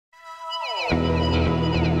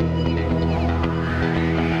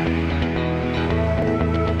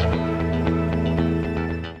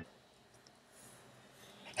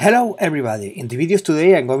Hello everybody! In the videos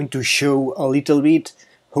today I'm going to show a little bit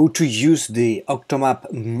how to use the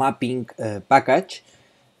Octomap mapping package,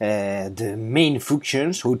 the main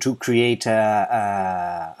functions, how to create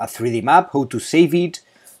a 3D map, how to save it,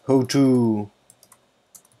 how to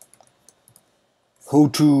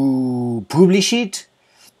publish it.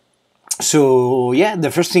 So yeah, the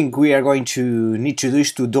first thing we are going to need to do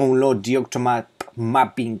is to download the Octomap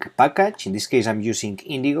mapping package. In this case I'm using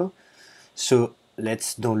Indigo. So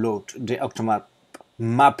let's download the Octomap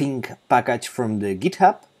mapping package from the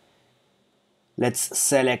GitHub. Let's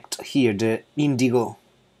select here the Indigo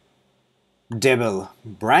Devel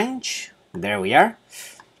branch. There we are.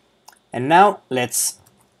 And now let's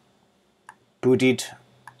put it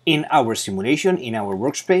in our simulation, in our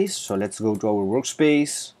workspace. So let's go to our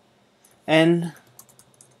workspace and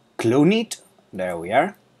clone it. There we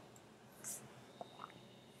are.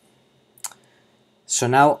 So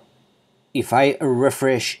now if I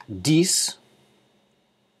refresh this,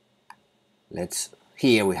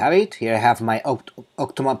 here we have it. Here I have my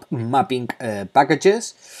Octomap mapping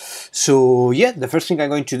packages. So yeah, the first thing I'm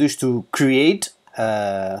going to do is to create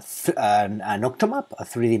an Octomap, a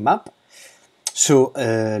 3D map. So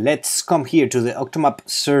let's come here to the Octomap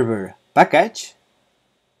server package,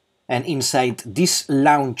 and inside this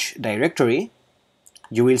launch directory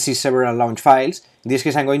you will see several launch files. In this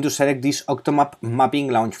case I'm going to select this Octomap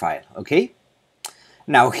mapping launch file, okay?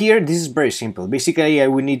 Now here this is very simple. Basically I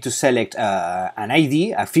will need to select an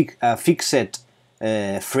ID, a fixed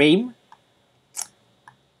frame.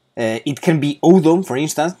 It can be ODOM, for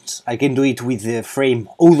instance. I can do it with the frame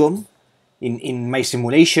ODOM. In my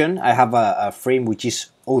simulation I have a frame which is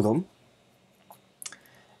ODOM.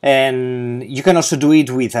 And you can also do it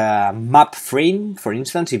with a map frame, for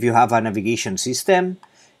instance, if you have a navigation system.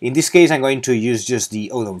 In this case I'm going to use just the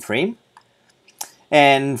ODOM frame.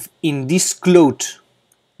 And in this cloud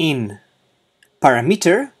in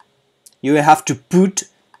parameter you will have to put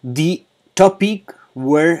the topic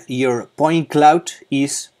where your point cloud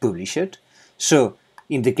is published. So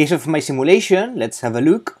in the case of my simulation, let's have a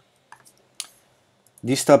look.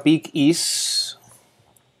 This topic is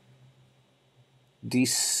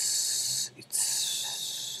it's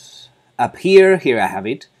up here. Here I have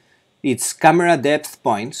it. It's camera depth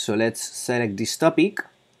point. So let's select this topic,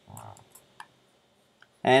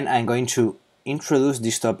 and I'm going to introduce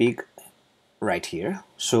this topic right here.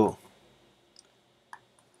 So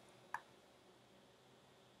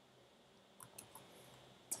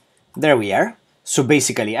there we are. So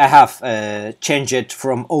basically I have changed it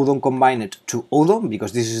from ODOM combined to ODOM,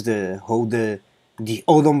 because this is how the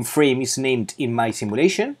ODOM frame is named in my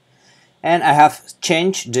simulation. And I have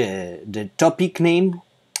changed the topic name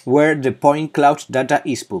where the point cloud data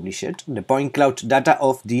is published. The point cloud data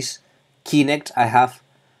of this Kinect I have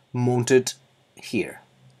mounted here.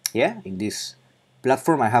 Yeah, in this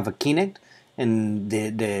platform I have a Kinect, and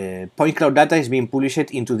the point cloud data is being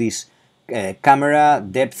published into this camera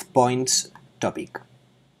depth points topic.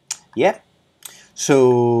 Yeah,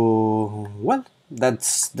 so well,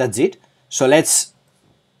 that's it. So let's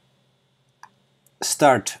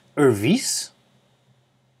start ROS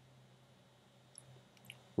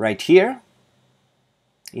right here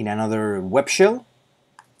in another web shell.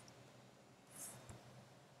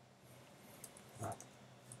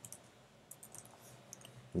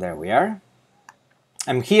 There we are.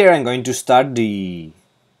 I'm going to start the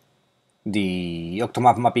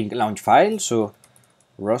Octomap mapping launch file. So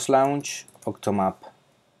ROS launch Octomap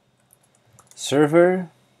server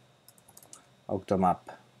Octomap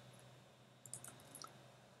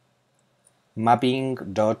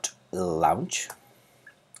mapping.launch.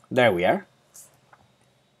 There we are.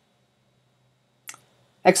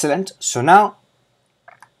 Excellent. So now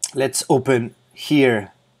let's open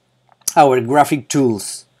here our graphic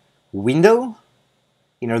tools window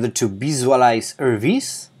in order to visualize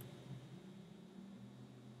ROS.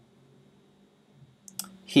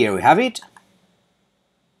 Here we have it.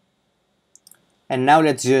 And now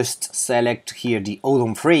let's just select here the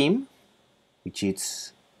ODOM frame, which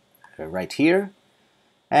is right here.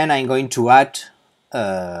 And I'm going to add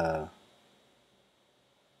a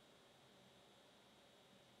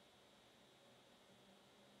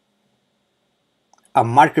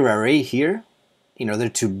marker array here in order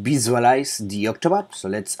to visualize the Octomap. So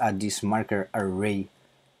let's add this marker array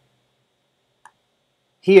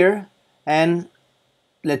here, and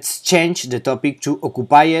let's change the topic to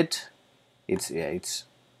occupied. It's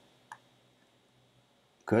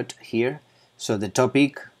good here. So the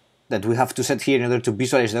topic that we have to set here in order to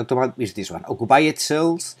visualize the Octomap is this one: occupied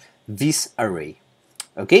cells vis array.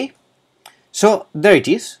 Okay, so there it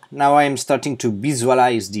is. Now I am starting to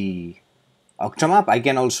visualize the Octomap. I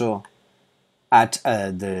can also add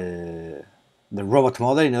the robot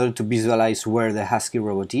model in order to visualize where the Husky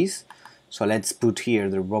robot is. So let's put here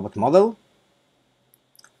the robot model.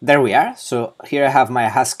 There we are. So here I have my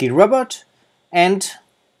Husky robot, and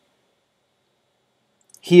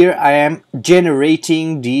here I am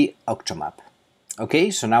generating the Octomap. Okay,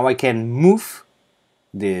 so now I can move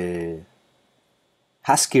the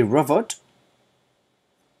Husky robot.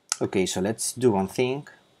 Okay, so let's do one thing.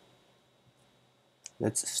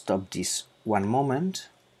 Let's stop this one moment,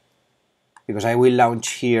 because I will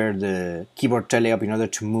launch here the keyboard teleop in order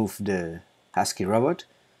to move the Husky robot.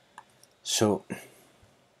 So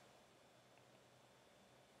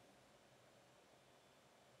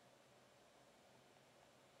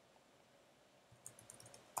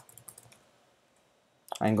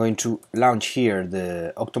I'm going to launch here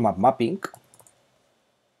the Octomap mapping.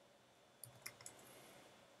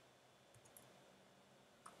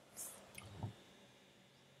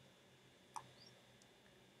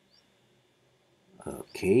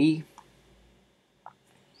 Okay.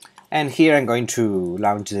 And here I'm going to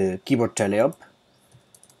launch the keyboard teleop.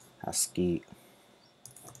 Husky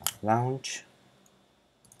launch.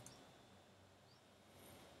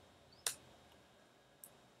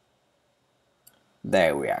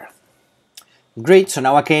 There we are. Great, so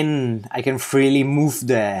now I can freely move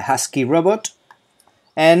the Husky robot,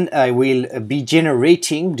 and I will be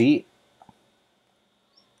generating the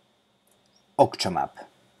Octomap.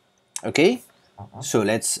 Okay, so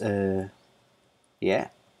let's yeah,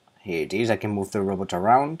 here it is. I can move the robot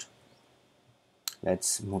around.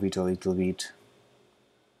 Let's move it a little bit.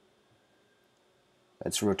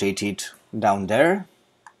 Let's rotate it down there.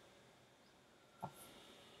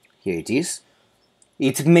 Here it is.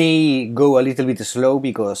 It may go a little bit slow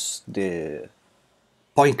because the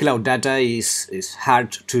point cloud data is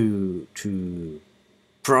hard to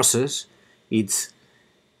process. It's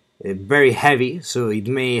very heavy, so it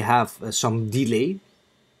may have some delay.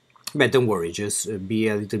 But don't worry, just be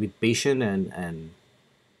a little bit patient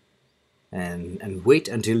and wait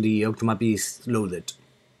until the Octomap is loaded.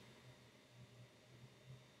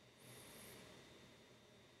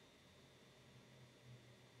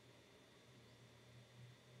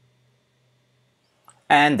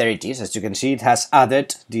 And there it is. As you can see, it has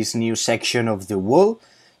added this new section of the wall.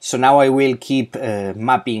 So now I will keep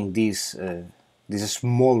mapping this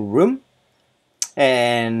small room,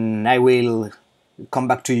 and I will come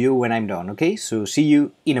back to you when I'm done. Okay, so see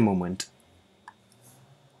you in a moment.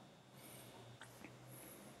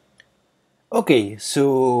 Okay,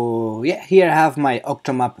 so yeah, here I have my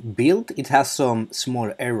Octomap built. It has some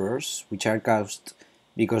small errors which are caused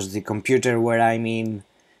because the computer where I'm in,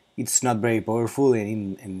 it's not very powerful,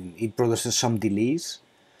 and it produces some delays.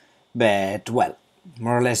 But well,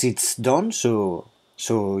 more or less it's done. So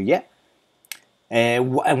yeah.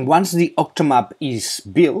 And once the Octomap is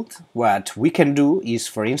built, what we can do is,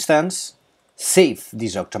 for instance, save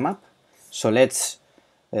this Octomap. So let's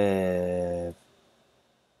let's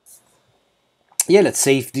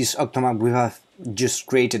save this Octomap we have just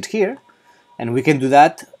created here, and we can do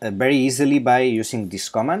that very easily by using this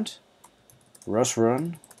command: ROS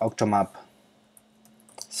run Octomap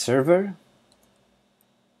server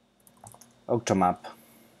Octomap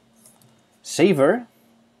saver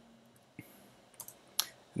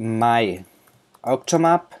my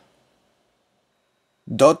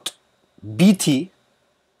Octomap.bt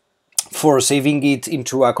for saving it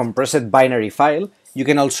into a compressed binary file. You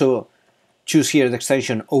can also choose here the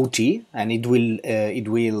extension OT, and it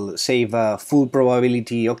will save a full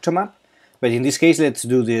probability Octomap. But in this case, let's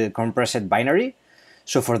do the compressed binary.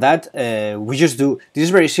 So for that, we just do, this is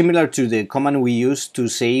very similar to the command we use to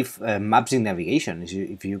save maps in navigation,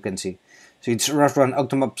 if you can see. So it's ROS run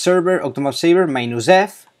Octomap server, Octomap saver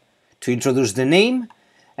 -f to introduce the name,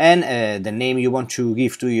 and the name you want to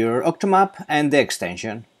give to your Octomap, and the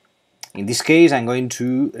extension. In this case, I'm going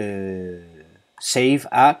to save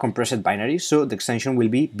a compressed binary, so the extension will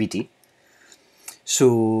be BT.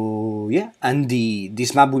 So yeah, and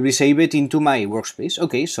this map will be saved into my workspace.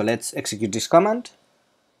 Okay, so let's execute this command.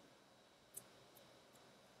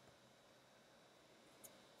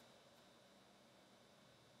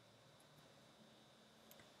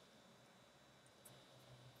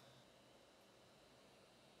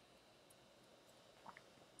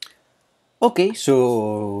 Okay,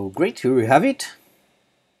 so great, here we have it,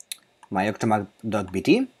 my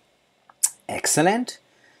Octomap.bt. Excellent.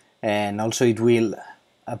 And also it will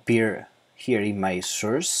appear here in my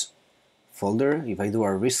source folder. If I do a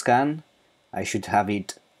rescan, I should have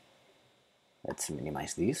it, let's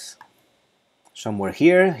minimize this, somewhere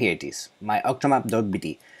here. Here it is, my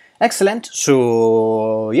Octomap.bt. Excellent.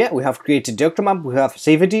 So yeah, we have created the Octomap, we have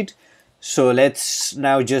saved it. So let's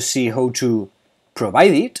now just see how to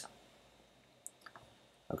provide it.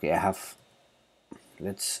 Okay,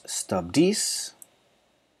 let's stop this.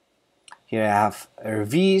 Here I have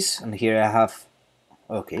RVs, and here I have,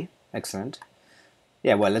 okay, excellent.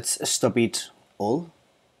 Yeah, well, let's stop it all.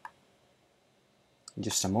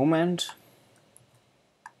 Just a moment.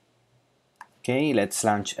 Okay, let's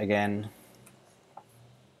launch again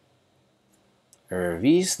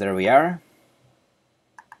RVs, there we are.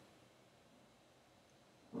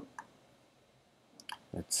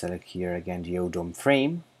 Let's select here again the ODOM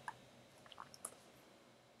frame.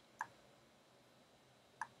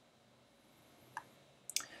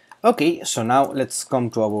 Okay, so now let's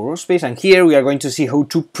come to our workspace, and here we are going to see how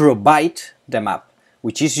to provide the map,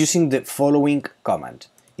 which is using the following command.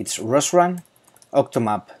 It's ROS run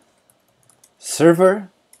Octomap server,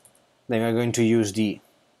 then we're going to use the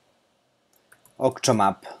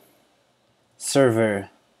Octomap server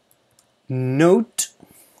node,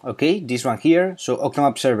 okay, this one here, so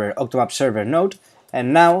Octomap server node,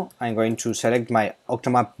 and now I'm going to select my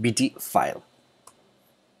Octomap BT file.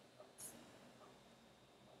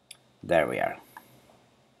 There we are.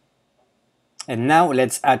 And now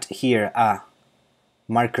let's add here a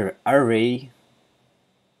marker array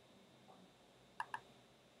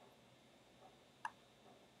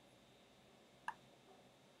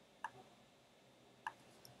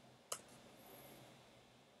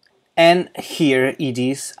and here it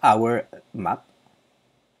is our map.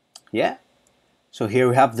 Yeah, so here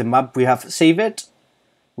we have the map we have saved,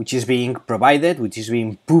 which is being provided, which is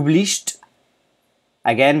being published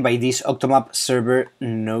again by this Octomap server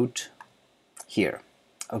node here.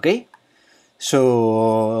 Okay,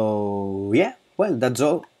 so yeah, well, that's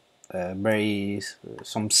all.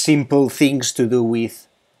 Some simple things to do with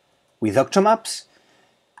Octomaps.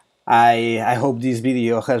 I hope this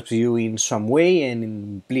video helps you in some way,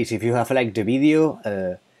 and please, if you have liked the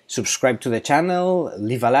video, subscribe to the channel,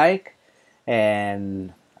 leave a like,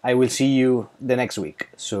 and I will see you the next week.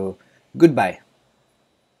 So goodbye.